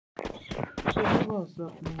So hey, what's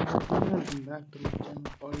up, man? Welcome back to my channel.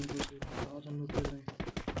 All this is 1000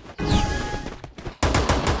 rupees.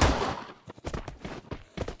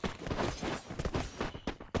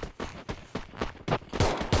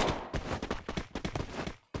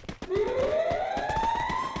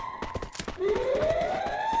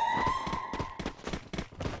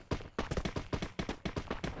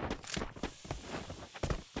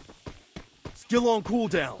 Skill on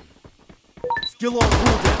cooldown. Skill on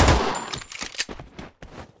cooldown.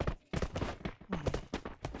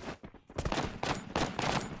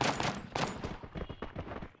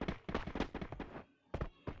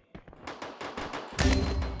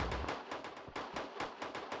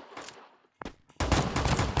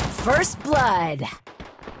 First blood.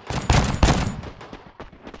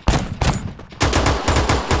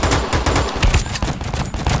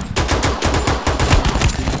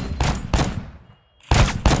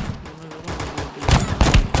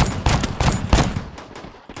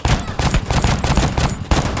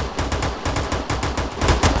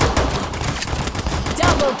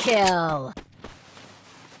 Double kill.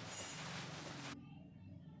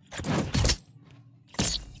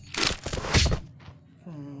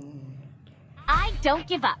 I don't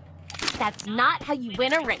give up. That's not how you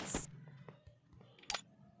win a race.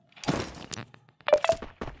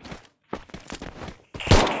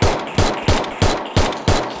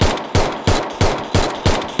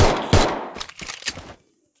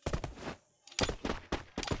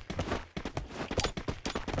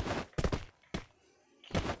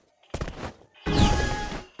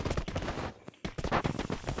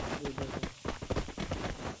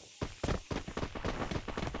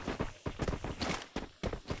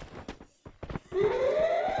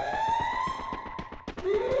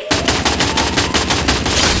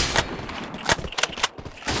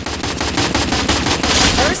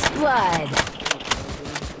 First blood.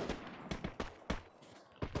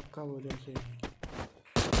 पक्का हो जाए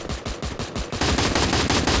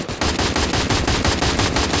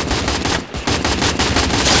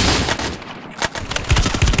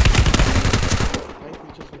भाई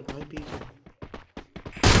पीछे से भाई पीछे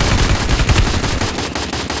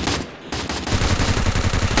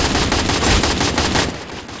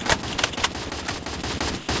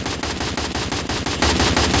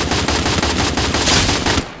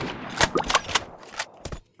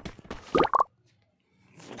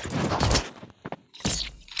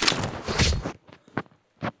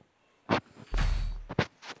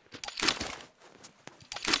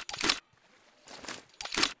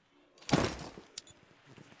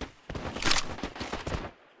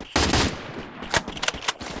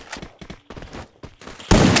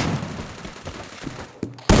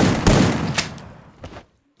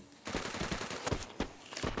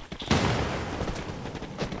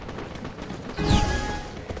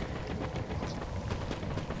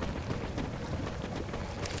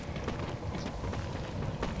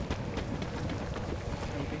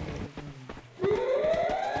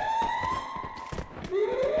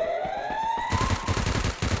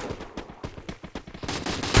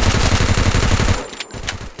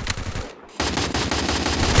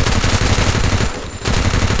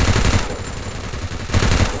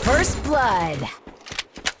First blood.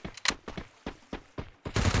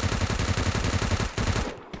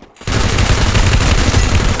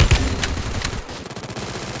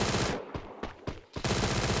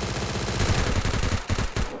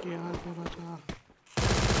 यार को बचा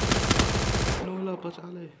नोला बचा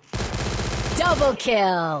ले Double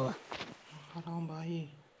kill. हराम भाई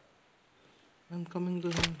I'm coming to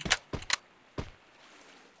him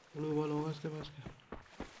blue ball होगा इसके पास क्या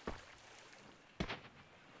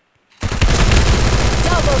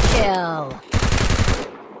Double kill.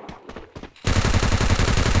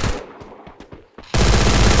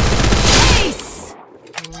 Ace.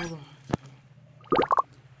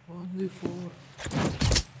 only 4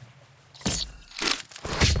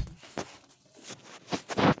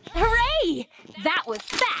 Hooray! That was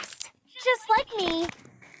fast. Just like me.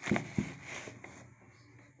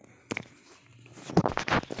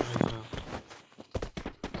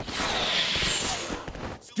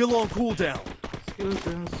 Skill on cooldown. skill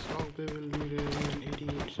sense stock they will be ready in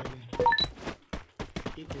 88 seconds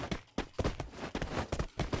ठीक है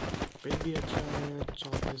pen भी अच्छा है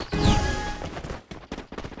 34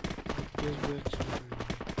 पेस भी अच्छा है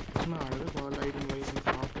इसमें आ रहा है ball item wise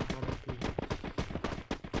fast ball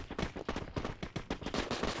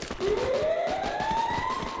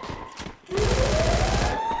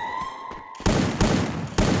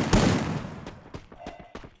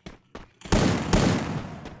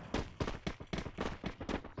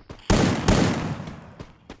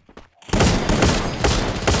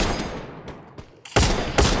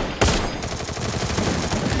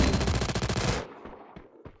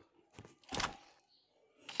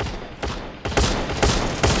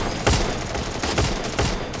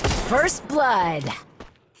blood.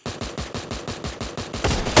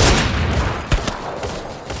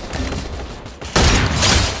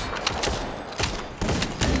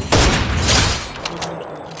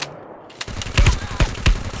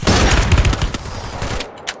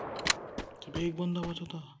 जब एक बंदा बचा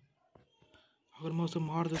था, अगर मैं उसे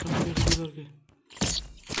मार देता हूँ जल्दी करके,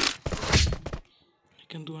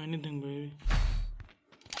 I can do anything, baby.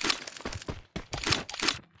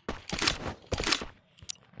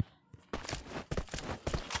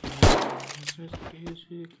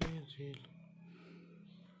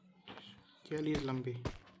 Kelly is lumpy.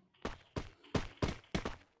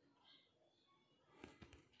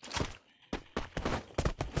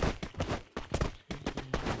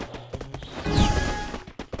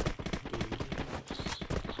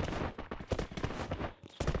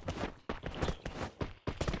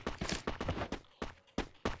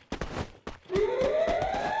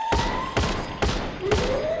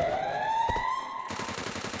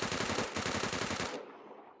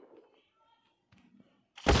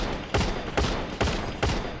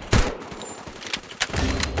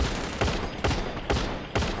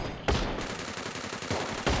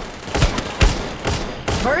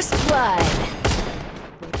 First blood.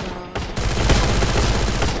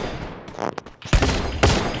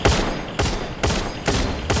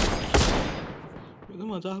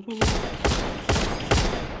 मजाक में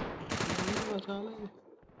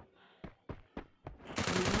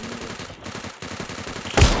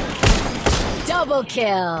Double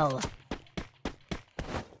kill.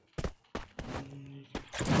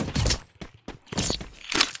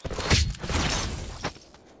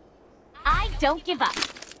 I don't give up.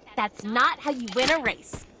 That's not how you win a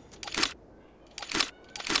race.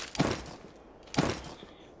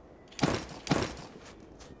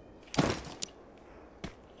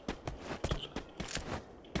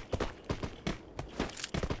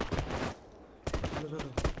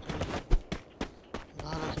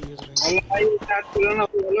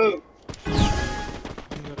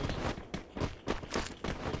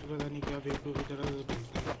 पता नहीं क्या बेवकूफ़ की तरह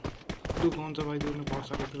तू कौन सा भाई तूने बहुत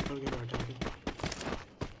सारे किल करके बैठा है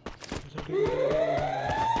ऐसा ठीक है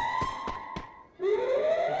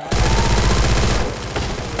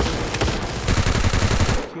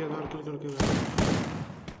 80,000 किल करके बैठा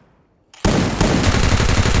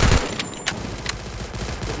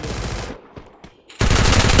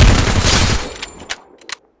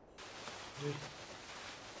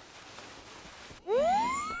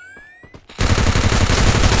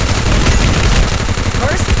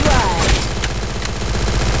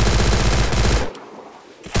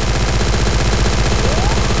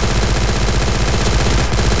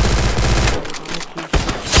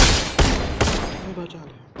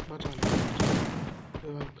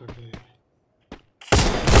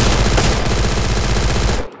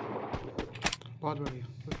बहुत बढ़िया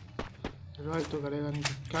रिवाइव तो करेगा नहीं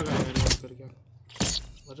क्या करेगा रिवाइव करके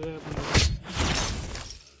बच गए अपने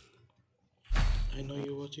I know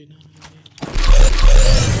you watching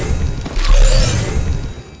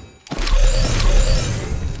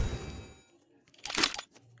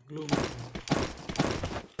glue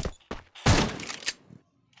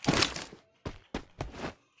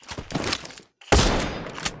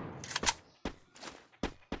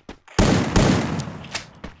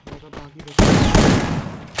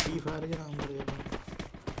free fire के नाम कर देता हूँ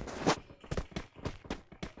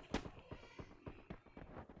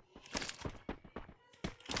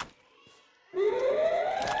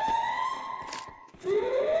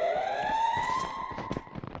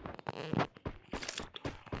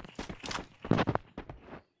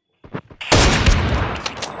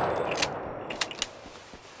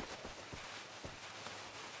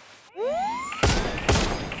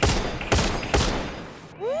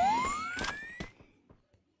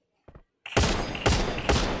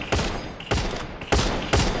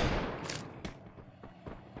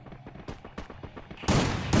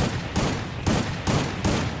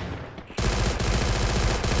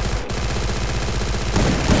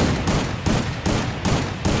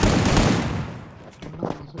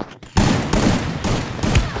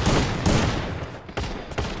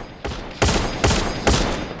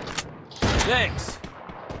Thanks.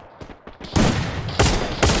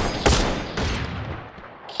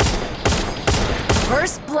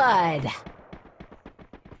 First blood.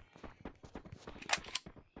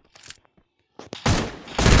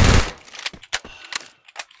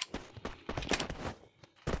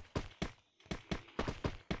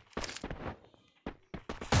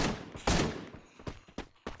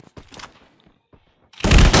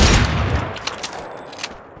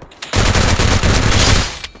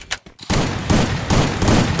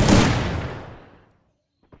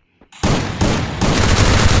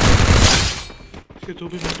 इसके तो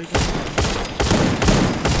भी मैटर क्या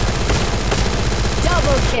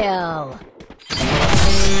Double kill.